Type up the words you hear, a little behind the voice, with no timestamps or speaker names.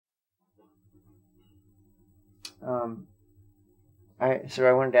Um, so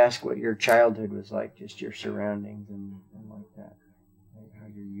I wanted to ask what your childhood was like, just your surroundings and like that, like how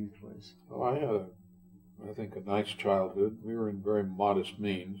your youth was. Well, I had I think, a nice childhood. We were in very modest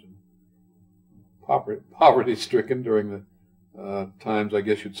means, and poverty-stricken during the times, I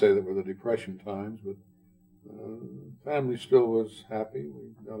guess you'd say, that were the Depression times, but family still was happy.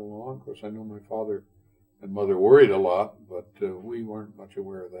 We got along. Of course, I know my father and mother worried a lot, but we weren't much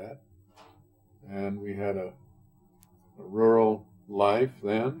aware of that. And we had a rural life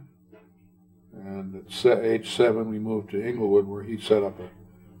then. And at age 7, we moved to Inglewood, where he set up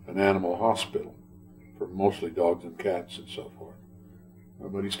an animal hospital for mostly dogs and cats and so forth.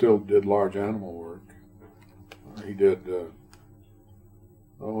 But he still did large animal work. He did,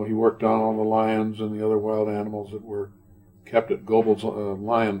 he worked on all the lions and the other wild animals that were kept at Goebel's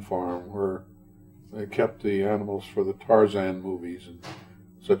Lion Farm, where they kept the animals for the Tarzan movies and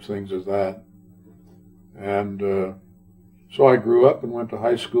such things as that. And so I grew up and went to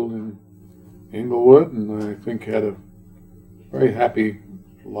high school in Inglewood, and I think had a very happy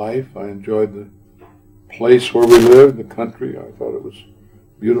life. I enjoyed the place where we lived, the country. I thought it was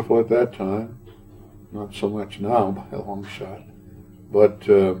beautiful at that time. Not so much now, by a long shot. But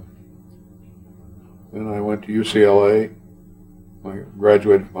then I went to UCLA. I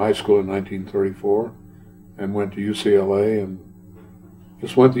graduated from high school in 1934 and went to UCLA and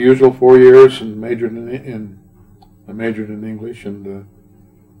just went the usual 4 years and majored in English and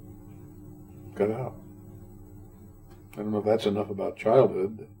got out. I don't know if that's enough about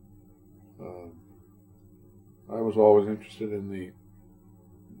childhood. I was always interested in the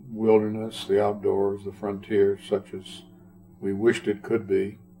wilderness, the outdoors, the frontier, such as we wished it could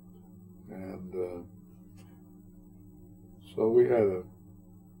be. And so we had a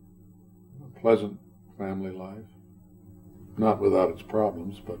pleasant family life. Not without its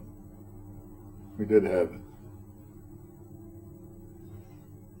problems, but we did have it.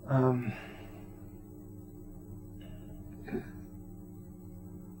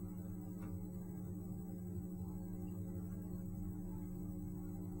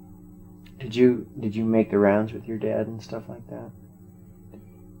 Did you make the rounds with your dad and stuff like that?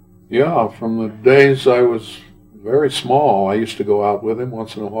 Yeah, from the days I was very small, I used to go out with him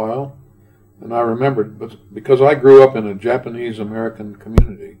once in a while. And I remembered, but because I grew up in a Japanese-American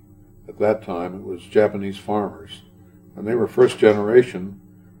community at that time, it was Japanese farmers. And they were first generation,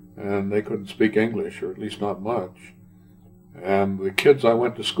 and they couldn't speak English, or at least not much. And the kids I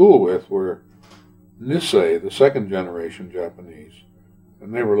went to school with were Nisei, the second generation Japanese.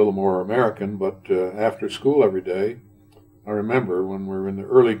 And they were a little more American, but after school every day, I remember when we were in the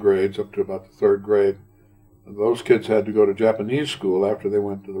early grades up to about the 3rd grade, those kids had to go to Japanese school after they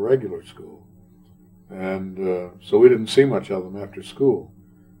went to the regular school. And so we didn't see much of them after school.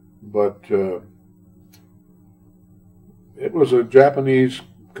 But it was a Japanese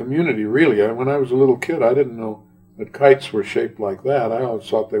community, really. When I was a little kid, I didn't know that kites were shaped like that. I always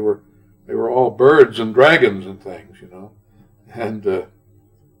thought they were all birds and dragons and things, you know. And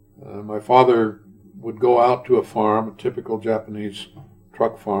my father would go out to a farm, a typical Japanese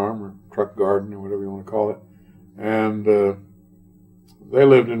truck farm or truck garden or whatever you want to call it. And they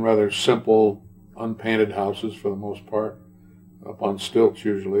lived in rather simple, unpainted houses for the most part, up on stilts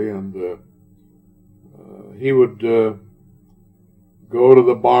usually. And he would go to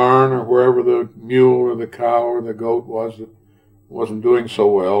the barn or wherever the mule or the cow or the goat was that wasn't doing so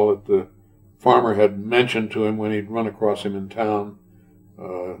well, that the farmer had mentioned to him when he'd run across him in town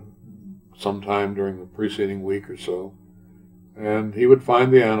sometime during the preceding week or so. And he would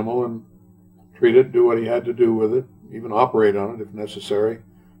find the animal and treat it, do what he had to do with it, even operate on it if necessary.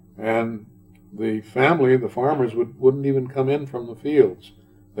 And the family, the farmers, wouldn't even come in from the fields.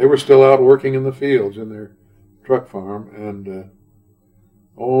 They were still out working in the fields in their truck farm. And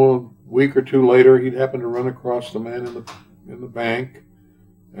a week or two later, he'd happen to run across the man in the bank,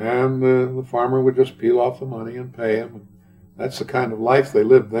 and the farmer would just peel off the money and pay him. And that's the kind of life they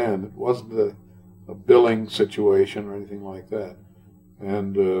lived then. It wasn't a billing situation or anything like that.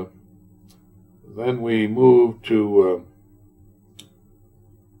 And then we moved to,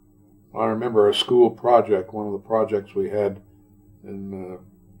 I remember a school project. One of the projects we had in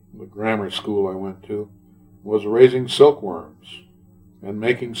the grammar school I went to was raising silkworms and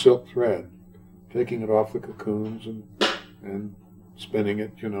making silk thread, taking it off the cocoons and spinning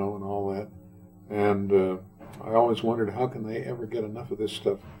it, you know, and all that. And I always wondered, how can they ever get enough of this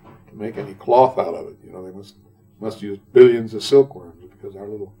stuff to make any cloth out of it? You know, they must use billions of silkworms, because our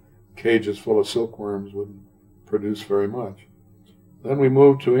little cages full of silkworms wouldn't produce very much. Then we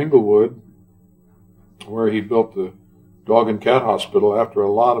moved to Inglewood, where he built the dog and cat hospital after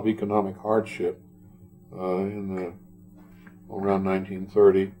a lot of economic hardship. around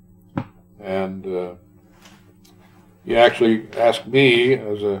 1930, and he actually asked me,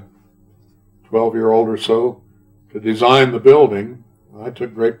 as a 12-year-old or so, to design the building. I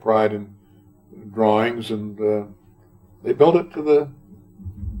took great pride in drawings, and they built it to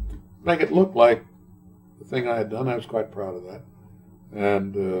make it look like the thing I had done. I was quite proud of that,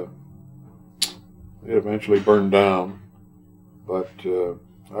 and it eventually burned down. But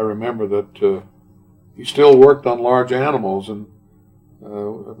I remember that he still worked on large animals, and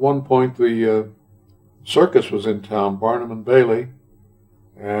at one point the circus was in town, Barnum and Bailey,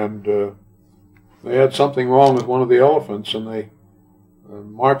 and they had something wrong with one of the elephants, and they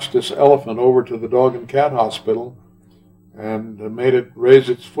marched this elephant over to the dog and cat hospital and made it raise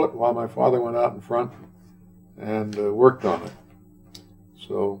its foot while my father went out in front and worked on it.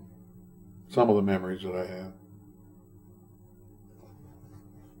 So, some of the memories that I have.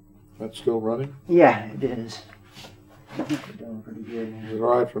 That's still running? Yeah, it is. I think we're doing pretty good. Is it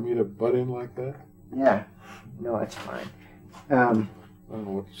all right for me to butt in like that? Yeah. No, it's fine. I don't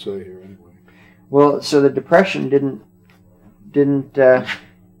know what to say here anyway. Well, so the Depression didn't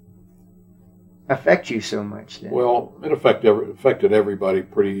affect you so much then? Well, it affected everybody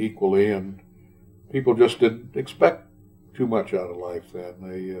pretty equally, and people just didn't expect too much out of life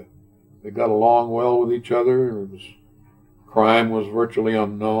then. They got along well with each other. Crime was virtually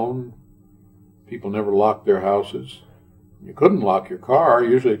unknown. People never locked their houses. You couldn't lock your car.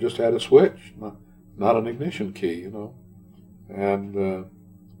 Usually it just had a switch, not an ignition key, you know. And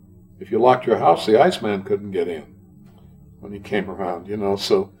if you locked your house, the Iceman couldn't get in when he came around, you know.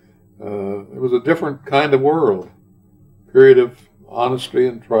 So it was a different kind of world. Period of honesty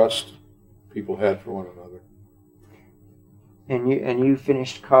and trust people had for one another. And you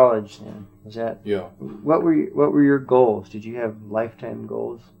finished college then? Was that? Yeah. What were your goals? Did you have lifetime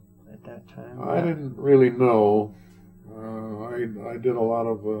goals at that time? I didn't really know. I did a lot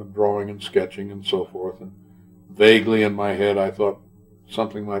of drawing and sketching and so forth, and vaguely in my head I thought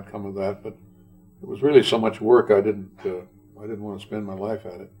something might come of that, but it was really so much work I didn't want to spend my life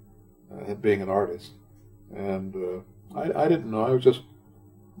at it, being an artist. And I didn't know. I was just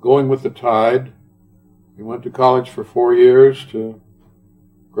going with the tide. We went to college for 4 years to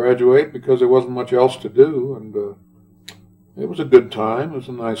graduate because there wasn't much else to do, and it was a good time. It was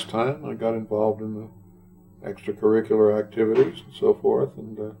a nice time. I got involved in the extracurricular activities and so forth,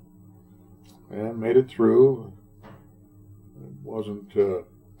 and made it through. It wasn't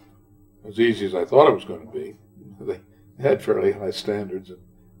as easy as I thought it was going to be. They had fairly high standards, and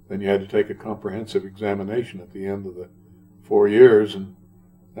then you had to take a comprehensive examination at the end of the 4 years, and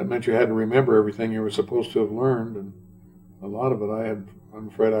that meant you had to remember everything you were supposed to have learned, and a lot of it I'm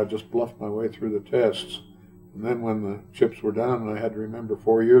afraid I just bluffed my way through the tests. And then when the chips were down and I had to remember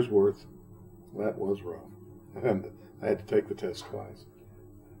 4 years' worth, that was rough. And I had to take the test twice.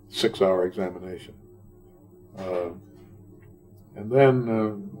 6-hour examination. And then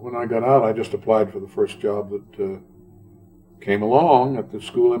when I got out, I just applied for the first job that came along at the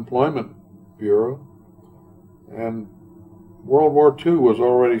School Employment Bureau. And World War II was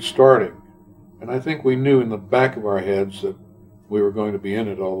already starting. And I think we knew in the back of our heads that we were going to be in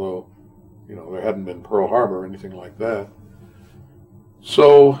it, although, you know, there hadn't been Pearl Harbor or anything like that.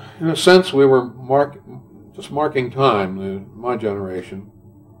 So, in a sense, we were just marking time, my generation,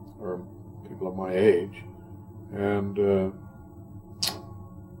 or people of my age. And,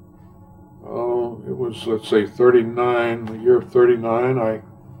 it was, let's say, 39, the year of 39, I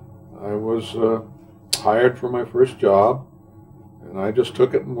was hired for my first job, and I just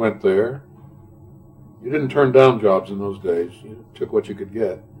took it and went there. You didn't turn down jobs in those days. You took what you could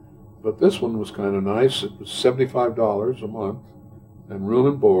get. But this one was kind of nice. It was $75 a month, and room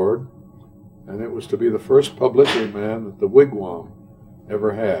and board, and it was to be the first publicity man that the Wigwam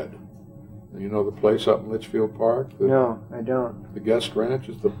ever had. You know the place up in Litchfield Park? No, I don't. The Guest Ranch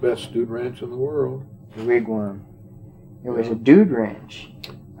is the best dude ranch in the world. The Wigwam. It was a dude ranch.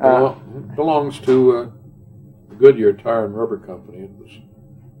 It belongs to the Goodyear Tire and Rubber Company. It was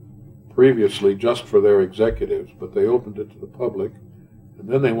previously just for their executives, but they opened it to the public, and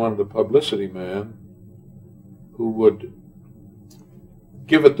then they wanted a publicity man who would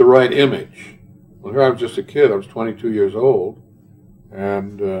give it the right image. Well, here I was just a kid. I was 22 years old,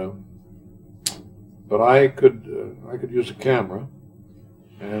 and but I could use a camera,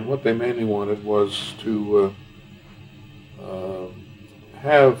 and what they mainly wanted was to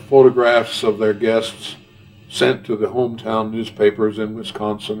have photographs of their guests sent to the hometown newspapers in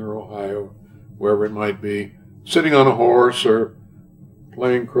Wisconsin or Ohio, wherever it might be, sitting on a horse or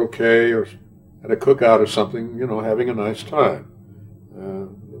playing croquet or at a cookout or something, you know, having a nice time.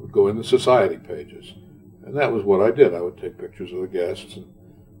 It would go in the society pages. And that was what I did. I would take pictures of the guests and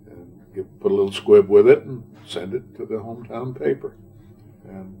put a little squib with it and send it to the hometown paper.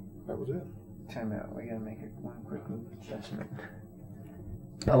 And that was it. Time out. We got to make one quick adjustment.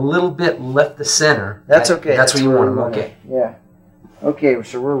 A little bit left the center. That's okay. That's where you want them. Okay. Yeah. Okay,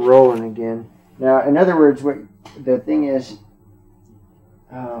 so we're rolling again. Now, in other words, what the thing is, see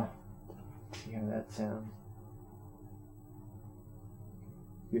how that sounds.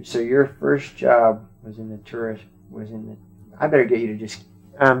 So your first job was in the tourist, I better get you to just,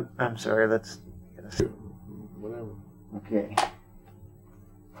 I'm sorry, whatever. Okay.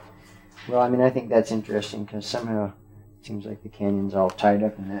 Well, I mean, I think that's interesting because somehow it seems like the canyon's all tied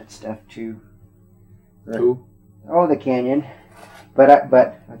up in that stuff too. Right? Who? Oh, the canyon. But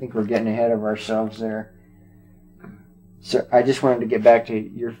I think we're getting ahead of ourselves there. So I just wanted to get back to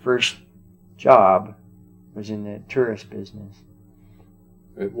your first job was in the tourist business.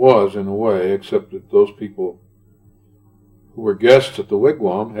 It was, in a way, except that those people who were guests at the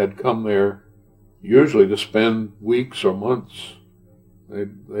wigwam had come there usually to spend weeks or months.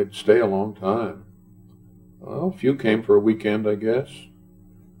 They'd stay a long time. Well, a few came for a weekend, I guess,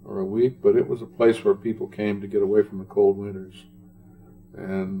 or a week, but it was a place where people came to get away from the cold winters.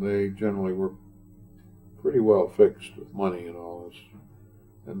 And they generally were pretty well fixed with money and all this.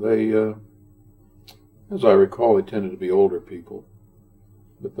 And they, as I recall, they tended to be older people.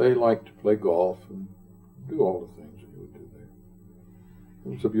 But they liked to play golf and do all the things that you would do there.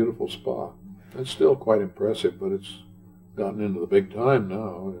 It was a beautiful spot. It's still quite impressive, but it's gotten into the big time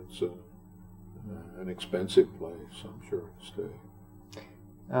now. It's an expensive place, I'm sure, to stay.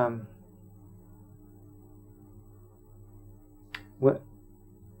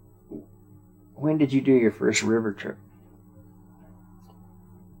 When did you do your first river trip?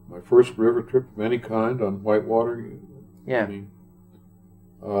 My first river trip of any kind on whitewater? Yeah. I mean,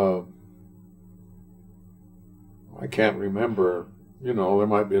 I can't remember. You know, there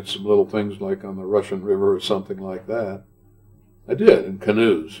might be some little things like on the Russian River or something like that. I did, in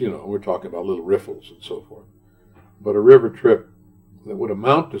canoes, you know, we're talking about little riffles and so forth. But a river trip that would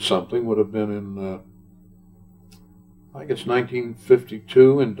amount to something would have been in, I guess,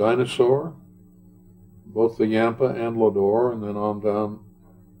 1952 in Dinosaur, both the Yampa and Lodore, and then on down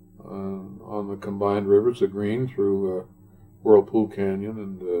on the combined rivers, the Green, through Whirlpool Canyon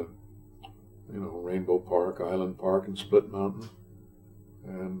and, you know, Rainbow Park, Island Park, and Split Mountain.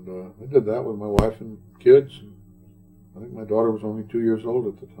 And I did that with my wife and kids. I think my daughter was only 2 years old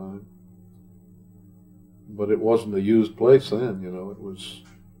at the time. But it wasn't a used place then, you know. It was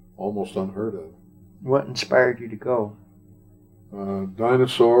almost unheard of. What inspired you to go?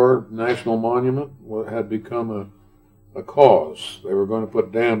 Dinosaur National Monument had become a cause. They were going to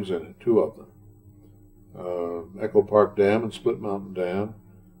put dams in it, 2 of them. Echo Park Dam and Split Mountain Dam,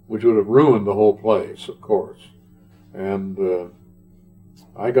 which would have ruined the whole place, of course. And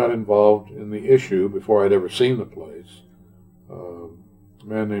I got involved in the issue before I'd ever seen the place. A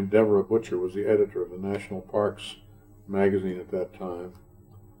man named Deborah Butcher was the editor of the National Parks magazine at that time.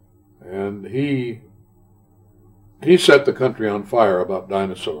 And he set the country on fire about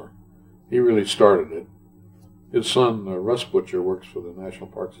Dinosaur. He really started it. His son, Russ Butcher, works for the National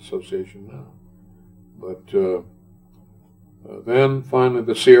Parks Association now. But then finally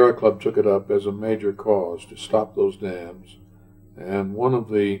the Sierra Club took it up as a major cause to stop those dams. And one of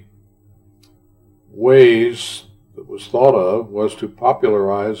the ways that was thought of was to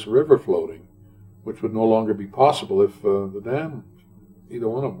popularize river floating, which would no longer be possible if the dam, either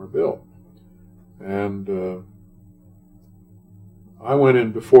one of them, were built. And I went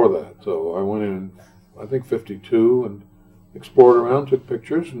in before that, so I went in, I think, 52, and explored around, took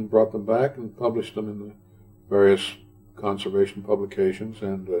pictures, and brought them back and published them in the various conservation publications.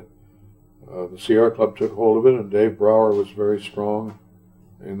 And the Sierra Club took hold of it, and Dave Brower was very strong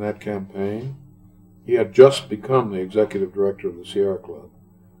in that campaign. He had just become the executive director of the Sierra Club.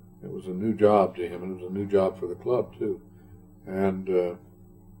 It was a new job to him, and it was a new job for the club, too. And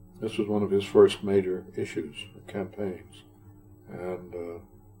this was one of his first major issues, campaigns. And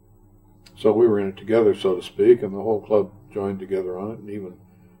so we were in it together, so to speak, and the whole club joined together on it, and even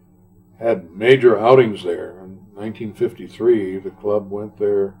had major outings there. In 1953, the club went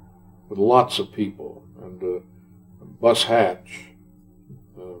there with lots of people, and Bus Hatch,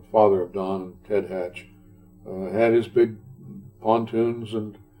 father of Don and Ted Hatch, had his big pontoons,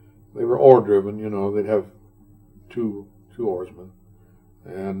 and they were oar-driven, you know. They'd have two oarsmen,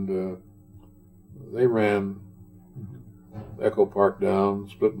 and they ran Echo Park down,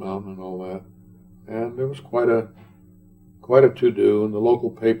 Split Mountain, and all that. And there was quite a to-do, and the local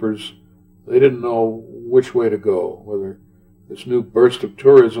papers, they didn't know which way to go, whether this new burst of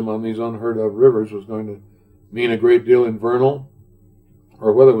tourism on these unheard-of rivers was going to mean a great deal in vernal,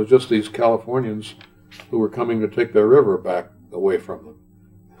 or whether it was just these Californians who were coming to take their river back away from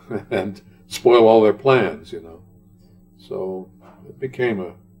them and spoil all their plans, you know. So it became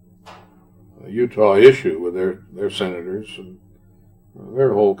a Utah issue with their senators and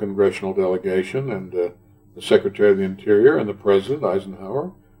their whole congressional delegation and the Secretary of the Interior and the President,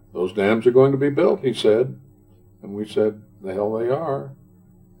 Eisenhower. Those dams are going to be built, he said. And we said, the hell they are.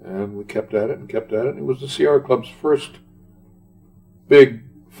 And we kept at it and kept at it. It was the Sierra Club's first big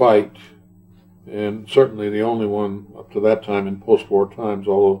fight, and certainly the only one up to that time in post-war times,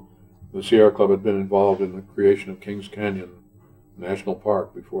 although the Sierra Club had been involved in the creation of Kings Canyon National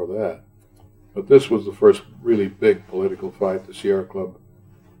Park before that. But this was the first really big political fight the Sierra Club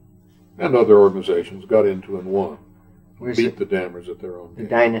and other organizations got into and won. Beat the dammers at their own game. The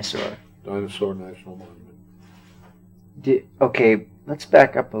Dinosaur. Dinosaur National Monument. Okay, let's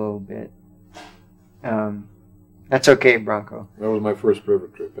back up a little bit. That's okay, Bronco. That was my first river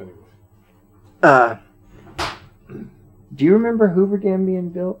trip, anyway. Do you remember Hoover Dam being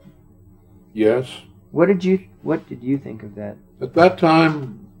built? Yes. What did you think of that? At that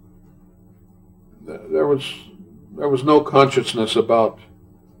time, there was no consciousness about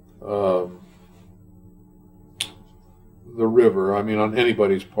the river. I mean, on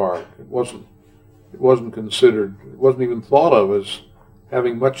anybody's part, it wasn't considered. It wasn't even thought of as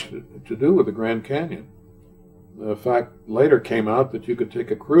having much to do with the Grand Canyon. The fact later came out that you could take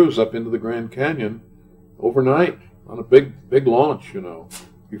a cruise up into the Grand Canyon overnight on a big launch, you know,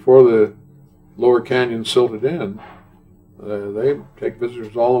 before the lower canyon silted in. They take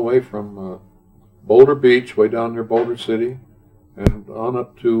visitors all the way from Boulder Beach, way down near Boulder City, and on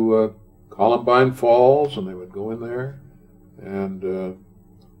up to Columbine Falls, and they would go in there, and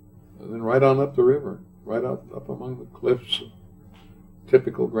then right on up the river, right up among the cliffs,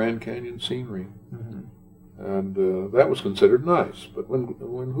 typical Grand Canyon scenery. Mm-hmm. And that was considered nice. But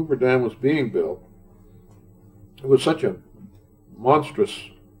when Hoover Dam was being built, it was such a monstrous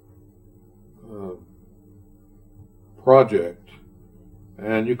project,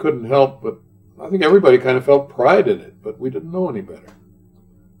 and you couldn't help but, I think everybody kind of felt pride in it, but we didn't know any better.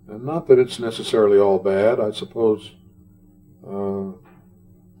 And not that it's necessarily all bad. I suppose for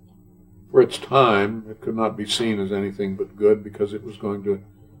its time, it could not be seen as anything but good, because it was going to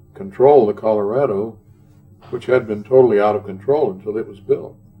control the Colorado, which had been totally out of control until it was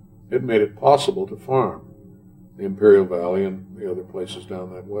built. It made it possible to farm the Imperial Valley and the other places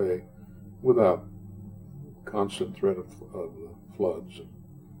down that way without constant threat of floods and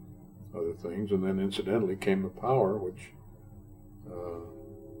other things. And then incidentally came the power, which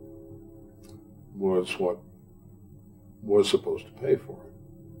was what was supposed to pay for it.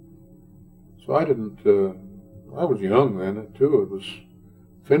 So I didn't, I was young then too. It was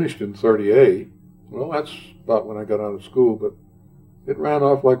finished in 1938. Well, that's about when I got out of school, but it ran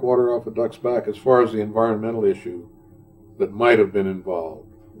off like water off a duck's back as far as the environmental issue that might have been involved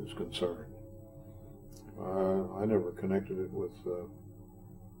is concerned. I never connected it with the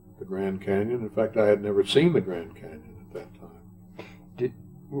Grand Canyon. In fact, I had never seen the Grand Canyon at that time.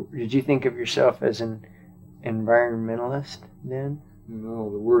 Did you think of yourself as an environmentalist then? No,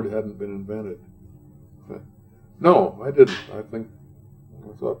 the word hadn't been invented. No, I didn't. I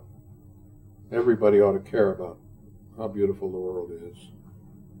thought everybody ought to care about how beautiful the world is.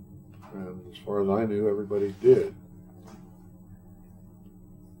 And as far as I knew, everybody did.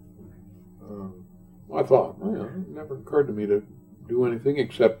 I thought, well, it never occurred to me to do anything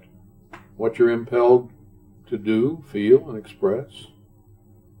except what you're impelled to do, feel, and express.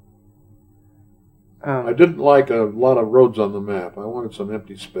 I didn't like a lot of roads on the map. I wanted some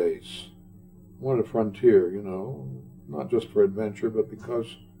empty space. I wanted a frontier, you know, not just for adventure, but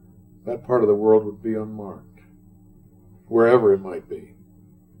because that part of the world would be unmarked, wherever it might be,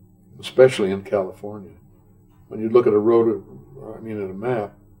 especially in California. When you look at a road, at a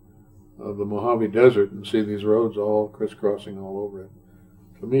map of the Mojave Desert and see these roads all crisscrossing all over it,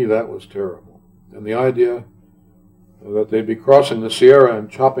 to me that was terrible. And the idea that they'd be crossing the Sierra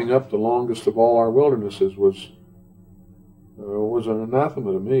and chopping up the longest of all our wildernesses was an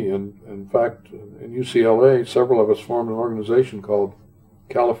anathema to me. And in fact, in UCLA, several of us formed an organization called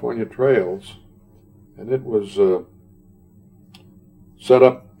California Trails, and it was set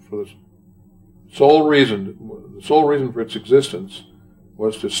up for the sole reason for its existence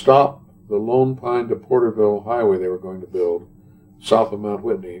was to stop the Lone Pine to Porterville highway they were going to build south of Mount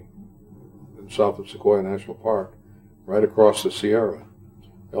Whitney and south of Sequoia National Park, right across the Sierra.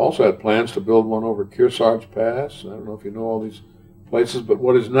 They also had plans to build one over Kearsarge Pass. I don't know if you know all these places, but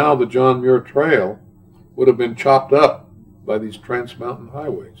what is now the John Muir Trail would have been chopped up by these trans-mountain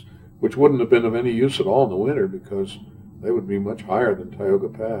highways. which wouldn't have been of any use at all in the winter because they would be much higher than Tioga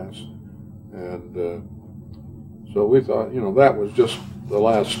Pass. And so we thought, that was just the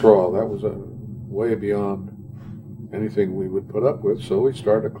last straw. That was way beyond anything we would put up with. So we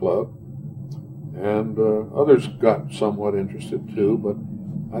started a club, and others got somewhat interested too. But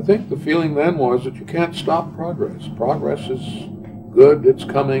I think the feeling then was that you can't stop progress. Progress is good. It's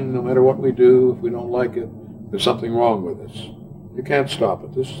coming no matter what we do. If we don't like it, there's something wrong with us. You can't stop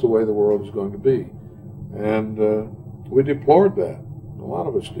it. This is the way the world is going to be. And we deplored that. A lot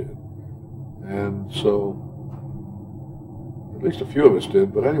of us did. And so, at least a few of us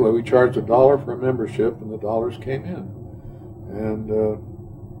did. But anyway, we charged $1 for a membership, and the dollars came in. And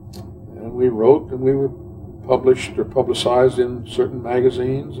we wrote, and we were published or publicized in certain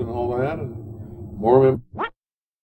magazines and all that. And more members.